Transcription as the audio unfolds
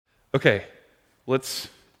Okay, let's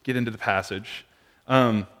get into the passage.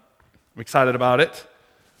 I'm excited about it.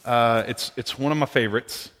 It's one of my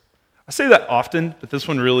favorites. I say that often, but this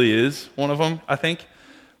one really is one of them, I think.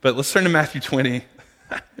 But let's turn to Matthew 20,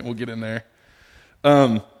 and we'll get in there.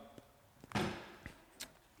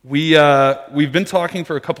 We've been talking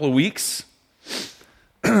for a couple of weeks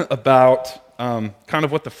about kind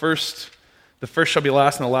of what the first shall be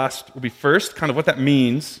last and the last will be first, kind of what that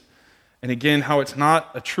means. And again, how it's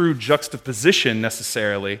not a true juxtaposition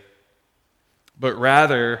necessarily, but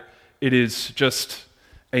rather it is just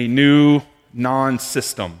a new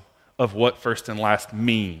non-system of what first and last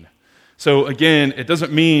mean. So again, it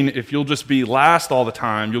doesn't mean if you'll just be last all the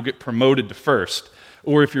time, you'll get promoted to first.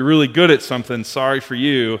 Or if you're really good at something, sorry for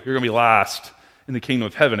you, you're going to be last in the kingdom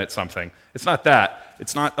of heaven at something. It's not that.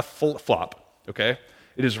 It's not a flip-flop, okay?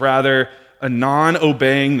 It is rather a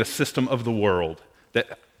non-obeying the system of the world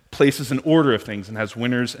that places an order of things and has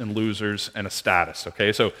winners and losers and a status,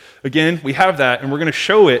 okay? So again, we have that, and we're going to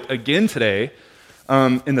show it again today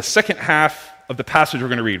in the second half of the passage we're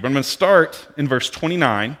going to read. But I'm going to start in verse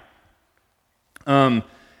 29. And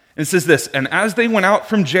it says this, "And as they went out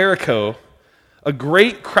from Jericho, a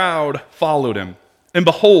great crowd followed him. And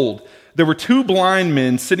behold, there were two blind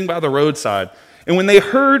men sitting by the roadside. And when they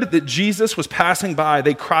heard that Jesus was passing by,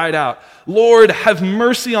 they cried out, 'Lord, have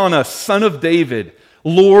mercy on us, Son of David.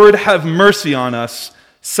 Lord, have mercy on us,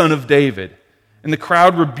 Son of David.' And the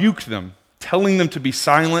crowd rebuked them, telling them to be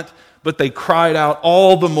silent, but they cried out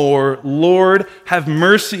all the more, 'Lord, have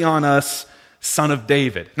mercy on us, Son of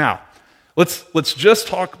David.'" Now, let's just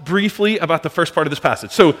talk briefly about the first part of this passage.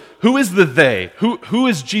 So, who is the they? Who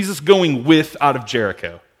is Jesus going with out of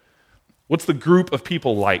Jericho? What's the group of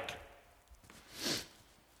people like?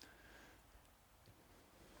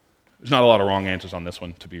 There's not a lot of wrong answers on this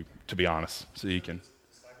one, to be honest. So you can.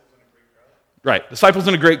 Right, disciples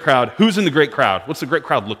in a great crowd. Who's in the great crowd? What's the great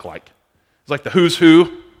crowd look like? It's like the who's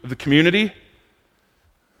who of the community?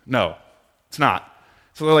 No, it's not.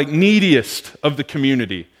 So they're like neediest of the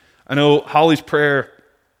community. I know Holly's prayer,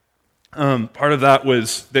 part of that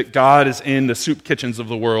was that God is in the soup kitchens of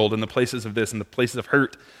the world and the places of this and the places of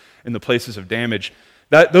hurt and the places of damage.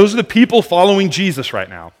 Those are the people following Jesus right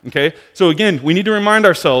now, okay? So again, we need to remind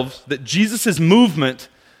ourselves that Jesus' movement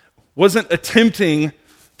wasn't attempting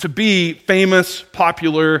to be famous,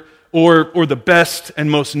 popular, or the best and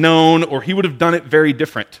most known, or he would have done it very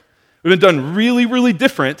different. It would have been done really, really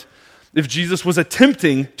different if Jesus was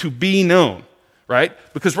attempting to be known, right?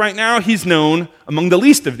 Because right now he's known among the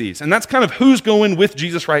least of these, and that's kind of who's going with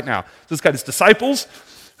Jesus right now. So it's got his disciples,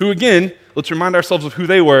 who again, let's remind ourselves of who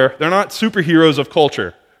they were. They're not superheroes of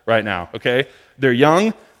culture right now, okay? They're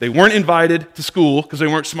young, they weren't invited to school because they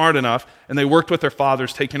weren't smart enough, and they worked with their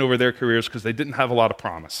fathers, taking over their careers because they didn't have a lot of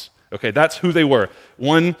promise. Okay, that's who they were.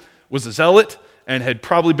 One was a zealot and had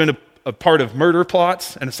probably been a part of murder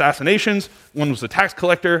plots and assassinations. One was a tax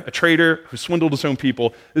collector, a traitor who swindled his own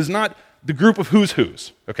people. This is not the group of who's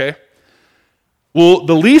who's, okay? Well,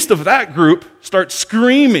 the least of that group starts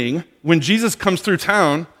screaming when Jesus comes through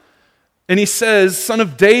town and he says, "Son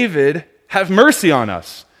of David, have mercy on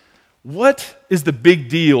us." What is the big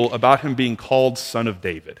deal about him being called Son of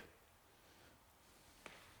David?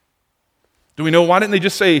 Do we know? Why didn't they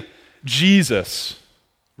just say Jesus,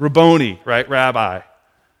 Rabboni, right? Rabbi,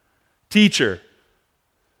 teacher,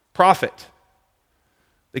 prophet?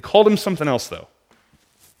 They called him something else, though.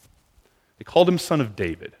 They called him Son of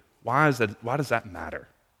David. Why does that matter?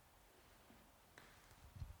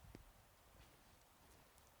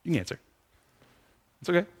 You can answer. It's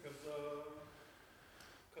okay. Because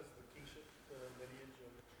the kingship, the lineage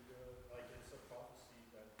of Judah, like it's a prophecy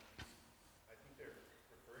that I think they're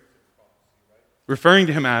referring to the prophecy, right? Referring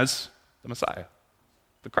to him as the Messiah,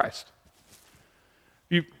 the Christ.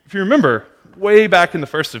 If you remember, way back in the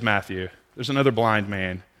first of Matthew, there's another blind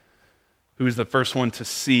man who is the first one to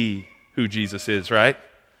see who Jesus is, right?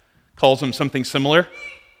 Calls him something similar,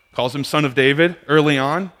 calls him Son of David early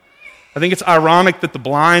on. I think it's ironic that the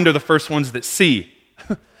blind are the first ones that see.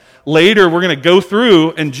 Later, we're going to go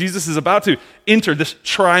through, and Jesus is about to enter this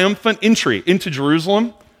triumphant entry into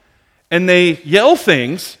Jerusalem, and they yell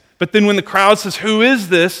things, but then when the crowd says, "Who is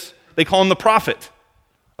this?" they call him the prophet.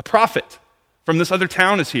 A prophet from this other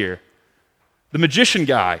town is here. The magician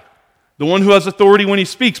guy, the one who has authority when he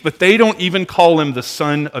speaks, but they don't even call him the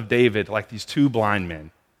Son of David like these two blind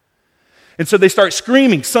men. And so they start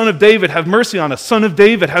screaming, "Son of David, have mercy on us. Son of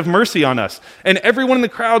David, have mercy on us." And everyone in the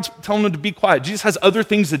crowd's telling them to be quiet. Jesus has other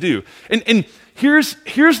things to do. And here's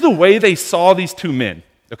the way they saw these two men,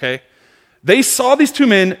 okay? They saw these two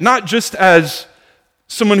men not just as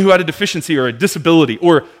someone who had a deficiency or a disability,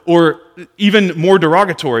 or even more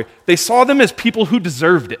derogatory, they saw them as people who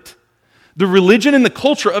deserved it. The religion and the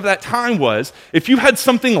culture of that time was, if you had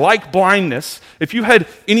something like blindness, if you had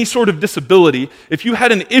any sort of disability, if you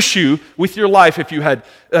had an issue with your life, if you had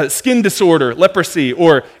skin disorder, leprosy,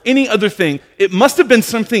 or any other thing, it must have been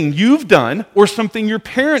something you've done or something your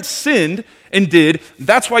parents sinned and did.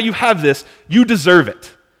 That's why you have this. You deserve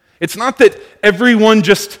it. It's not that everyone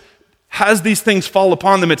just has these things fall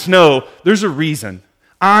upon them. It's no, there's a reason.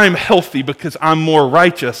 I'm healthy because I'm more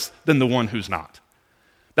righteous than the one who's not.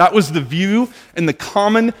 That was the view and the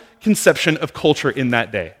common conception of culture in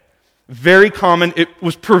that day. Very common. It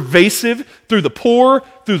was pervasive through the poor,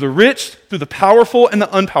 through the rich, through the powerful and the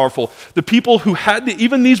unpowerful. The people who had,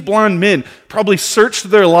 even these blind men, probably searched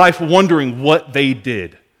their life wondering what they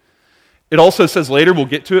did. It also says later, we'll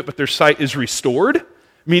get to it, but their sight is restored,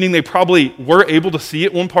 meaning they probably were able to see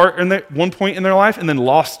at one point in their life and then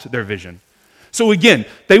lost their vision. So again,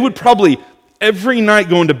 they would probably every night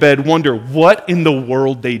going to bed wonder what in the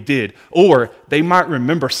world they did. Or they might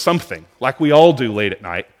remember something, like we all do late at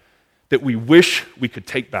night, that we wish we could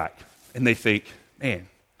take back. And they think, man,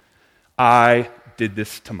 I did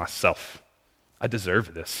this to myself. I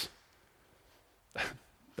deserve this.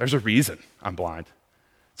 There's a reason I'm blind.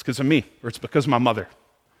 It's because of me, or it's because of my mother,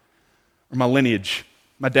 or my lineage.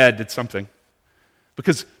 My dad did something.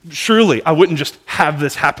 Because surely I wouldn't just have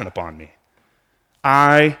this happen upon me.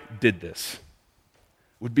 I did this.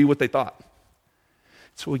 Would be what they thought.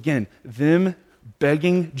 So again, them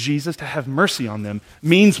begging Jesus to have mercy on them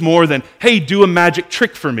means more than, hey, do a magic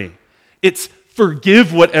trick for me. It's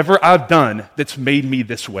forgive whatever I've done that's made me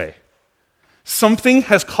this way. Something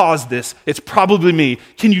has caused this. It's probably me.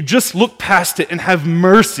 Can you just look past it and have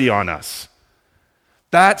mercy on us?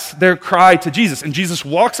 That's their cry to Jesus. And Jesus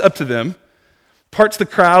walks up to them, parts the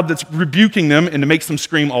crowd that's rebuking them, and it makes them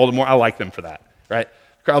scream all the more. I like them for that, right?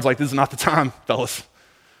 The crowd's like, this is not the time, fellas.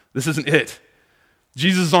 This isn't it.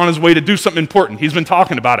 Jesus is on his way to do something important. He's been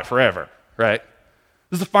talking about it forever, right?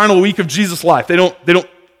 This is the final week of Jesus' life. They don't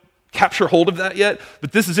capture hold of that yet,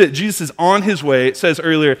 but this is it. Jesus is on his way. It says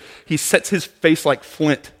earlier, he sets his face like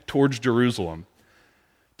flint towards Jerusalem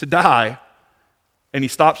to die, and he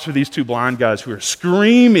stops for these two blind guys who are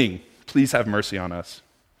screaming, please have mercy on us.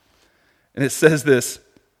 And it says this,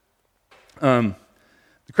 the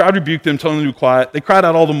crowd rebuked them, told them to be quiet. They cried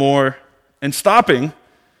out all the more, and stopping,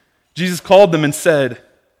 Jesus called them and said,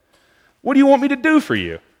 what do you want me to do for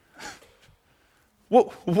you?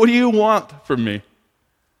 What do you want from me?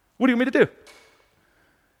 What do you want me to do?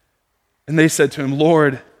 And they said to him,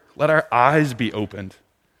 Lord, let our eyes be opened.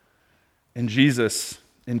 And Jesus,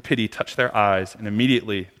 in pity, touched their eyes, and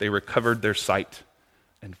immediately they recovered their sight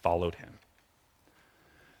and followed him.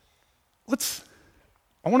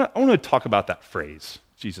 I want to talk about that phrase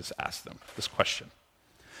Jesus asked them, this question.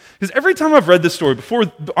 Because every time I've read this story, before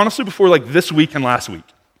like this week and last week,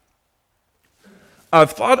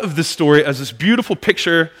 I've thought of this story as this beautiful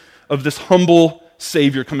picture of this humble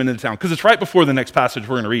Savior coming into town. Because it's right before the next passage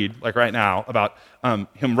we're going to read, like right now, about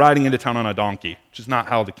him riding into town on a donkey, which is not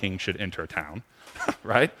how the king should enter a town,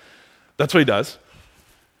 right? That's what he does.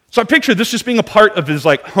 So I picture this just being a part of his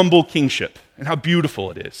like humble kingship and how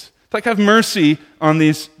beautiful it is. It's like have mercy on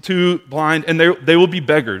these two blind, and they will be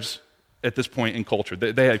beggars at this point in culture.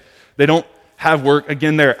 They don't have work.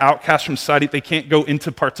 Again, they're outcasts from society. They can't go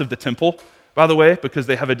into parts of the temple, by the way, because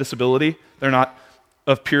they have a disability. They're not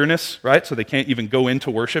of pureness, right? So they can't even go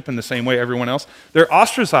into worship in the same way everyone else. They're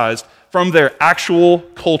ostracized from their actual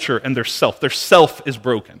culture and their self. Their self is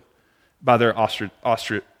broken by their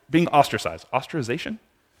being ostracized. Ostracization?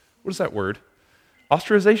 What is that word?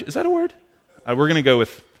 Ostracization? Is that a word? We're going to go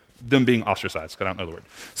with them being ostracized, because I don't know the word.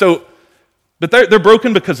 So, but they're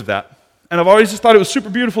broken because of that. And I've always just thought it was super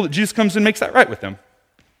beautiful that Jesus comes and makes that right with them.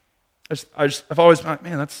 I've always been like,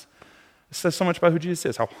 man, it says so much about who Jesus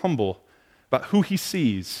is, how humble, about who he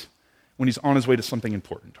sees when he's on his way to something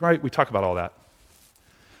important, right? We talk about all that.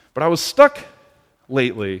 But I was stuck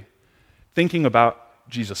lately thinking about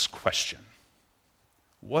Jesus' question.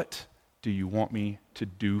 What do you want me to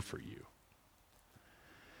do for you?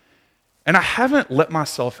 And I haven't let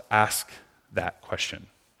myself ask that question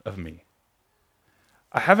of me.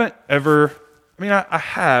 I haven't ever, I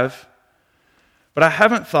have, but I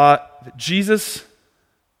haven't thought that Jesus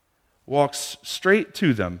walks straight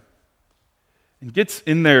to them and gets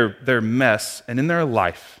in their mess and in their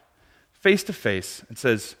life, face to face, and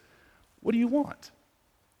says, what do you want?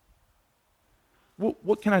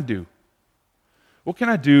 What can I do? What can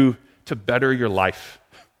I do to better your life?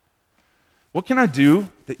 What can I do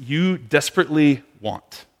that you desperately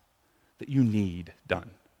want, that you need done?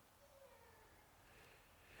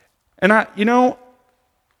 And I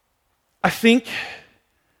think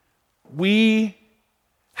we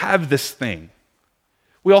have this thing.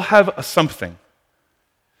 We all have a something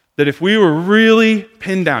that if we were really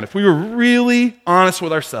pinned down, if we were really honest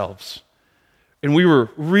with ourselves, and we were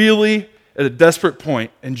really at a desperate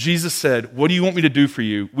point, and Jesus said, "What do you want me to do for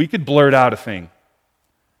you?" we could blurt out a thing.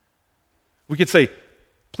 We could say,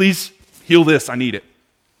 "Please heal this, I need it."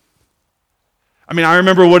 I mean, I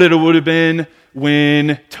remember what it would have been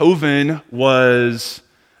when Tovin was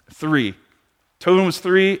 3. Tovin was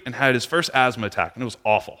 3 and had his first asthma attack, and it was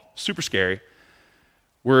awful, super scary.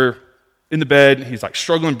 We're in the bed, and he's like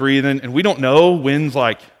struggling breathing, and we don't know when's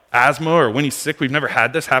like asthma or when he's sick. We've never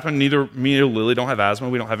had this happen. Neither me or Lily don't have asthma.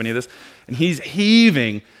 We don't have any of this. And he's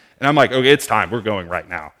heaving, and I'm like, okay, it's time. We're going right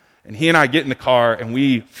now. And he and I get in the car, and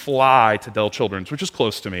we fly to Dell Children's, which is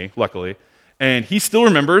close to me, luckily. And he still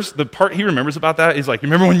remembers, the part he remembers about that is like,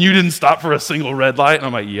 remember when you didn't stop for a single red light? And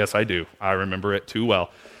I'm like, yes, I do. I remember it too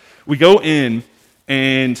well. We go in,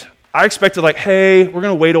 and I expected like, hey, we're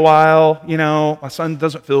going to wait a while. My son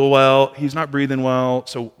doesn't feel well. He's not breathing well.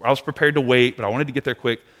 So I was prepared to wait, but I wanted to get there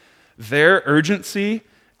quick. Their urgency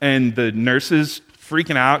and the nurses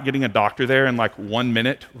freaking out, getting a doctor there in like 1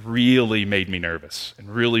 minute really made me nervous and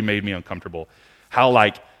really made me uncomfortable. How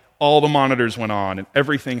like all the monitors went on and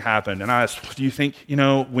everything happened. And I asked, do you think,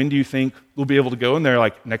 when do you think we'll be able to go? And they're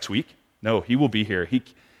like, next week? No, he will be here.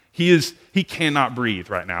 He cannot breathe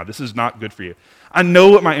right now. This is not good for you. I know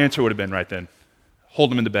what my answer would have been right then.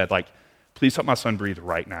 Hold him in the bed, like, please help my son breathe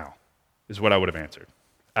right now, is what I would have answered.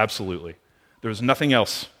 Absolutely. There was nothing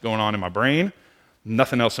else going on in my brain,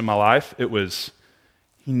 nothing else in my life. It was,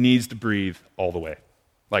 he needs to breathe all the way.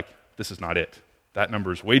 Like, this is not it. That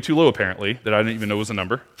number is way too low, apparently, that I didn't even know was a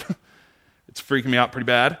number. It's freaking me out pretty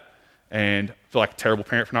bad, and I feel like a terrible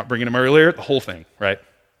parent for not bringing him earlier. The whole thing, right?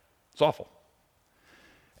 It's awful.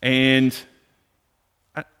 And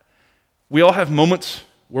we all have moments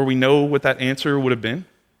where we know what that answer would have been,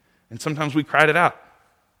 and sometimes we cried it out.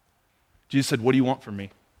 Jesus said, what do you want from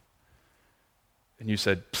me? And you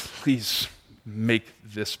said, please make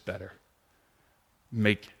this better.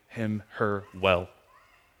 Make him, her well.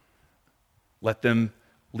 Let them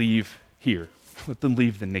leave here. Let them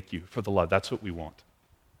leave the NICU for the love. That's what we want.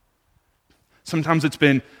 Sometimes it's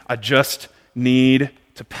been, I just need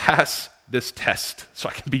to pass this test so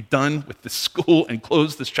I can be done with this school and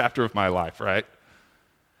close this chapter of my life, right?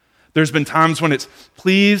 There's been times when it's,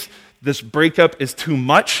 please, this breakup is too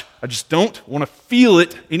much. I just don't want to feel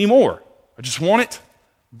it anymore. I just want it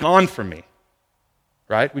gone from me,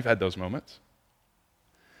 right? We've had those moments.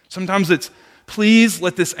 Sometimes it's, please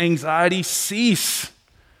let this anxiety cease.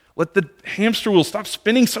 Let the hamster wheel stop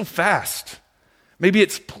spinning so fast. Maybe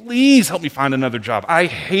it's, please help me find another job. I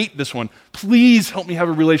hate this one. Please help me have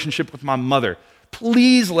a relationship with my mother.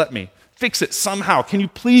 Please let me fix it somehow. Can you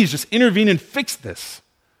please just intervene and fix this?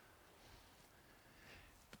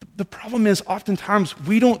 The problem is, oftentimes,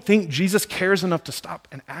 we don't think Jesus cares enough to stop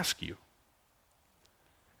and ask you.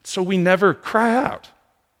 So we never cry out.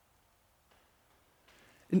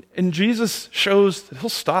 And Jesus shows that he'll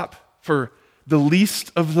stop for the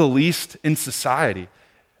least of the least in society,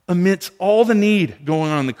 amidst all the need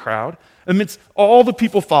going on in the crowd, amidst all the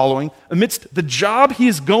people following, amidst the job he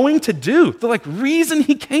is going to do, the reason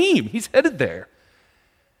he came, he's headed there,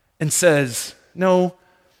 and says, no,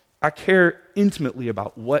 I care intimately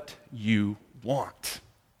about what you want.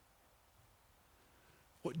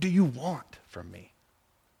 What do you want from me?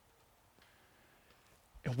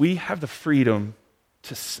 And we have the freedom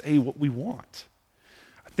to say what we want.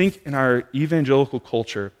 I think in our evangelical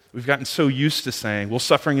culture, we've gotten so used to saying, well,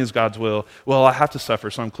 suffering is God's will. Well, I have to suffer,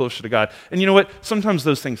 so I'm closer to God. And you know what? Sometimes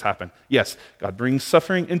those things happen. Yes, God brings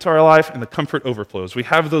suffering into our life and the comfort overflows. We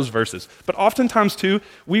have those verses. But oftentimes, too,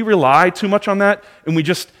 we rely too much on that and we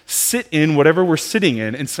just sit in whatever we're sitting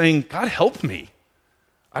in and saying, God, help me.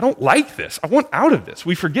 I don't like this. I want out of this.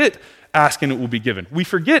 We forget ask and it will be given. We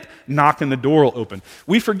forget knock and the door will open.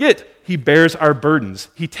 We forget he bears our burdens.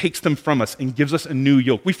 He takes them from us and gives us a new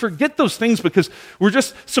yoke. We forget those things because we're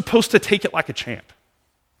just supposed to take it like a champ.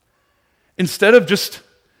 Instead of just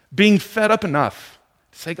being fed up enough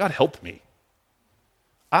to say, God, help me.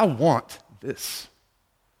 I want this.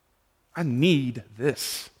 I need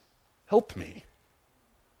this. Help me.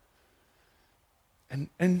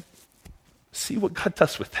 And see what God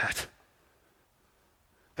does with that.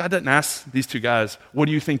 God doesn't ask these two guys, what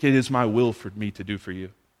do you think it is my will for me to do for you?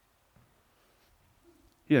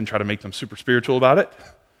 He didn't try to make them super spiritual about it.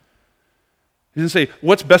 He didn't say,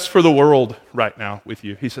 what's best for the world right now with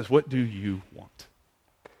you? He says, what do you want?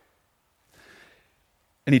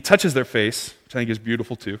 And he touches their face, which I think is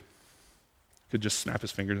beautiful too. Could just snap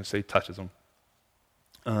his fingers and say, touches them.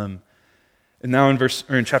 And now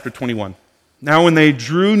in chapter 21. Now when they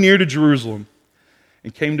drew near to Jerusalem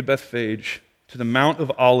and came to Bethphage, to the Mount of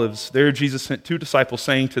Olives, there Jesus sent 2 disciples,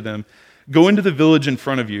 saying to them, go into the village in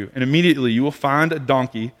front of you, and immediately you will find a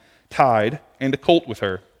donkey tied and a colt with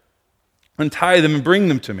her. Untie them and bring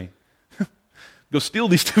them to me. Go steal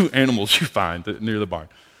these 2 animals you find near the barn.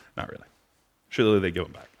 Not really. Surely they give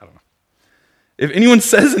them back. I don't know. If anyone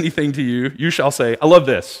says anything to you, you shall say, I love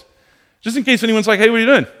this. Just in case anyone's like, hey, what are you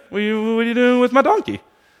doing? What are you doing with my donkey?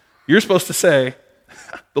 You're supposed to say,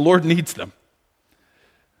 the Lord needs them.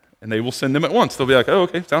 And they will send them at once. They'll be like, oh,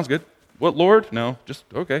 okay, sounds good. What, Lord? No, just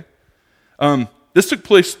okay. This took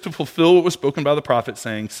place to fulfill what was spoken by the prophet,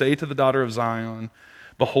 saying, say to the daughter of Zion,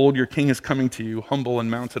 behold, your king is coming to you, humble and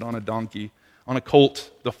mounted on a donkey, on a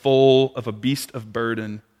colt, the foal of a beast of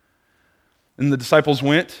burden. And the disciples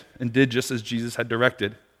went and did just as Jesus had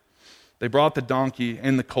directed. They brought the donkey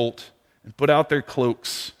and the colt and put out their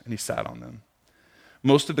cloaks, and he sat on them.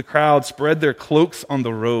 Most of the crowd spread their cloaks on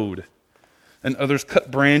the road, and others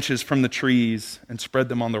cut branches from the trees and spread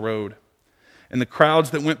them on the road. And the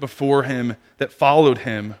crowds that went before him, that followed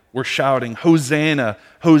him, were shouting, Hosanna,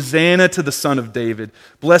 Hosanna to the Son of David.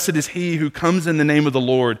 Blessed is he who comes in the name of the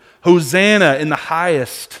Lord. Hosanna in the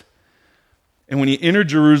highest. And when he entered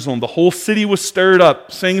Jerusalem, the whole city was stirred up,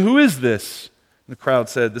 saying, who is this? And the crowd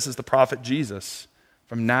said, this is the prophet Jesus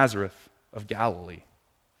from Nazareth of Galilee.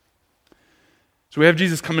 So we have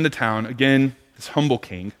Jesus come into town, again, this humble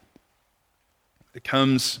king. It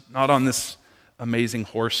comes not on this amazing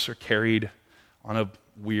horse or carried on a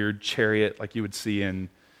weird chariot like you would see in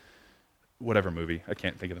whatever movie. I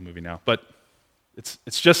can't think of the movie now. But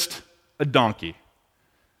it's just a donkey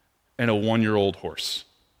and a 1-year-old horse.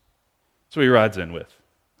 That's what he rides in with.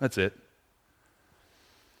 That's it.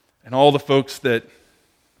 And all the folks that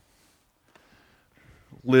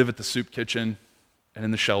live at the soup kitchen and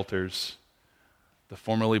in the shelters, the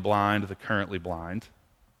formerly blind, the currently blind,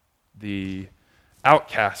 the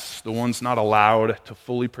outcasts, the ones not allowed to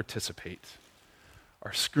fully participate,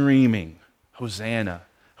 are screaming, Hosanna,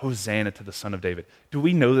 Hosanna to the Son of David. Do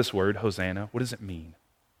we know this word, Hosanna? What does it mean?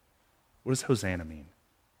 What does Hosanna mean?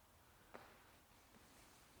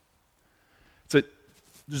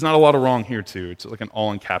 There's not a lot of wrong here, too. It's like an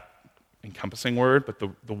all-encompassing word, but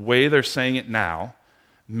the way they're saying it now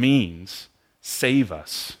means save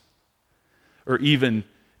us, or even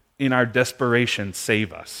in our desperation,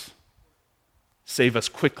 save us. Save us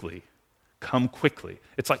quickly. Come quickly.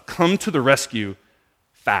 It's like come to the rescue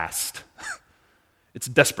fast. It's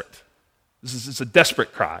desperate. It's a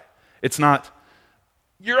desperate cry. It's not,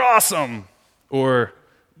 you're awesome, or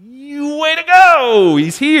you way to go,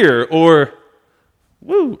 he's here, or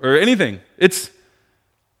woo, or anything. It's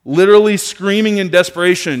literally screaming in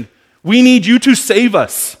desperation, we need you to save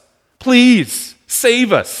us. Please,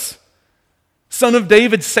 save us. Son of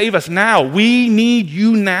David, save us now. We need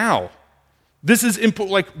you now. This is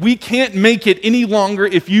like we can't make it any longer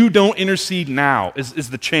if you don't intercede now, is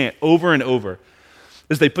the chant over and over.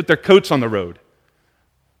 As they put their coats on the road,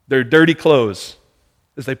 their dirty clothes,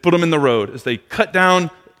 as they put them in the road, as they cut down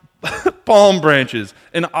palm branches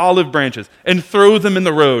and olive branches and throw them in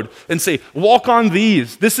the road and say, walk on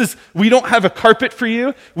these. We don't have a carpet for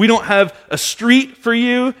you. We don't have a street for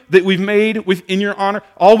you that we've made in your honor.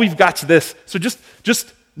 All we've got's this. So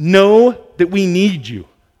just know that we need you.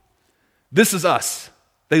 This is us.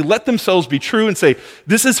 They let themselves be true and say,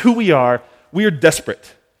 this is who we are. We are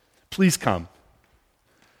desperate. Please come.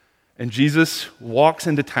 And Jesus walks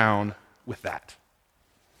into town with that.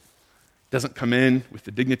 Doesn't come in with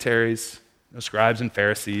the dignitaries, no scribes and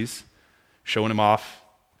Pharisees, showing him off,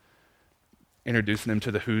 introducing him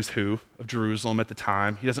to the who's who of Jerusalem at the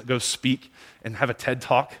time. He doesn't go speak and have a TED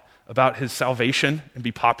talk about his salvation and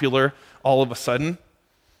be popular all of a sudden.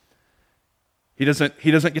 He doesn't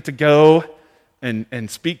get to go and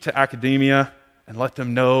speak to academia and let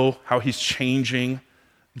them know how he's changing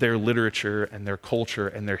their literature and their culture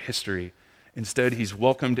and their history. Instead, he's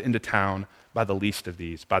welcomed into town by the least of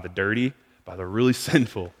these, by the dirty, by the really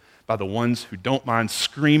sinful, by the ones who don't mind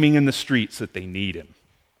screaming in the streets that they need him.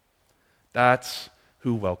 That's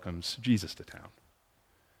who welcomes Jesus to town.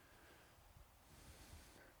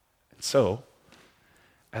 And so,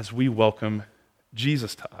 as we welcome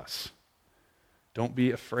Jesus to us, don't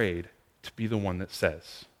be afraid to be the one that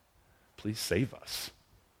says, please save us.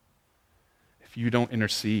 If you don't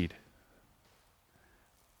intercede,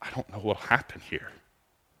 I don't know what will happen here.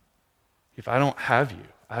 If I don't have you,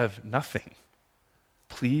 I have nothing.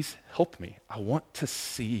 Please help me. I want to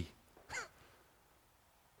see.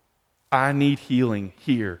 I need healing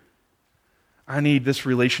here. I need this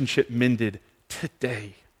relationship mended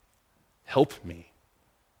today, help me.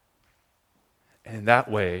 And in that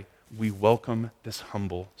way, we welcome this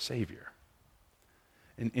humble Savior.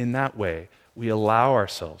 And in that way, we allow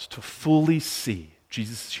ourselves to fully see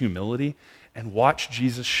Jesus' humility and watch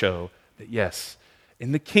Jesus show that, yes,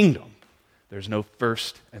 in the kingdom, there's no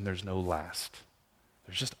first and there's no last.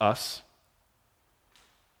 There's just us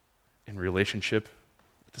in relationship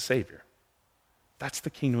with the Savior. That's the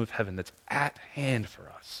kingdom of heaven that's at hand for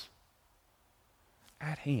us.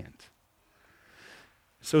 At hand.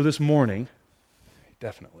 So this morning,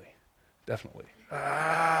 definitely.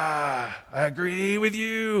 I agree with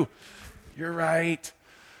you. You're right.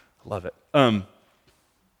 Love it.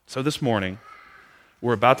 So this morning,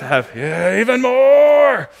 we're about to have, even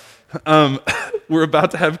more. We're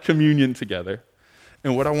about to have communion together.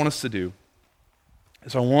 And what I want us to do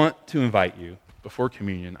is I want to invite you before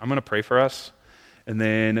communion. I'm going to pray for us, and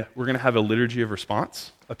then we're going to have a liturgy of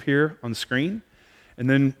response up here on the screen, and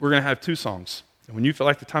then we're going to have 2 songs. And when you feel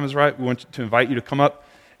like the time is right, we want to invite you to come up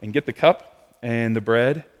and get the cup and the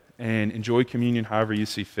bread and enjoy communion however you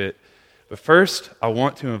see fit. But first, I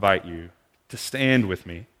want to invite you to stand with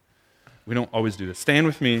me. We don't always do this. Stand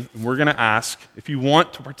with me, and we're going to ask, if you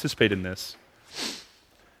want to participate in this,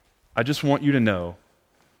 I just want you to know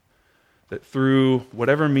that through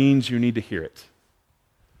whatever means you need to hear it,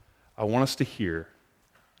 I want us to hear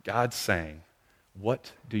God saying,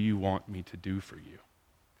 "What do you want me to do for you?"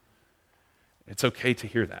 It's okay to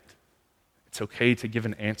hear that. It's okay to give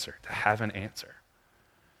an answer, to have an answer.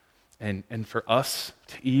 And for us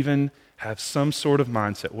to even have some sort of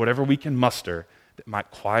mindset, whatever we can muster, that might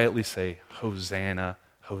quietly say, "Hosanna,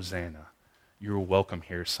 Hosanna. You're welcome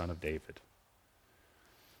here, Son of David."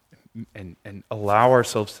 And allow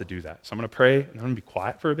ourselves to do that. So I'm going to pray, and I'm going to be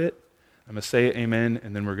quiet for a bit. I'm going to say amen,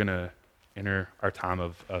 and then we're going to enter our time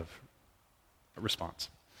of response.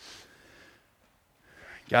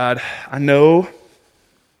 God, I know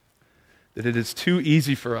that it is too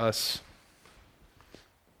easy for us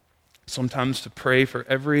sometimes to pray for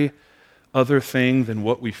every other thing than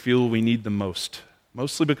what we feel we need the most.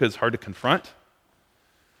 Mostly because it's hard to confront,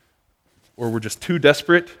 or we're just too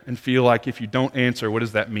desperate and feel like if you don't answer, what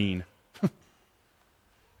does that mean?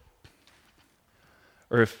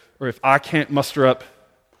 or if I can't muster up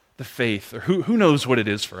the faith, or who knows what it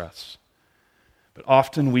is for us. But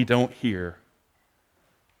often we don't hear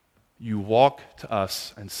you walk to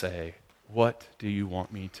us and say, "What do you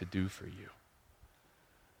want me to do for you?"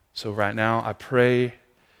 So right now, I pray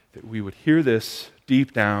that we would hear this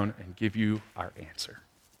deep down and give you our answer.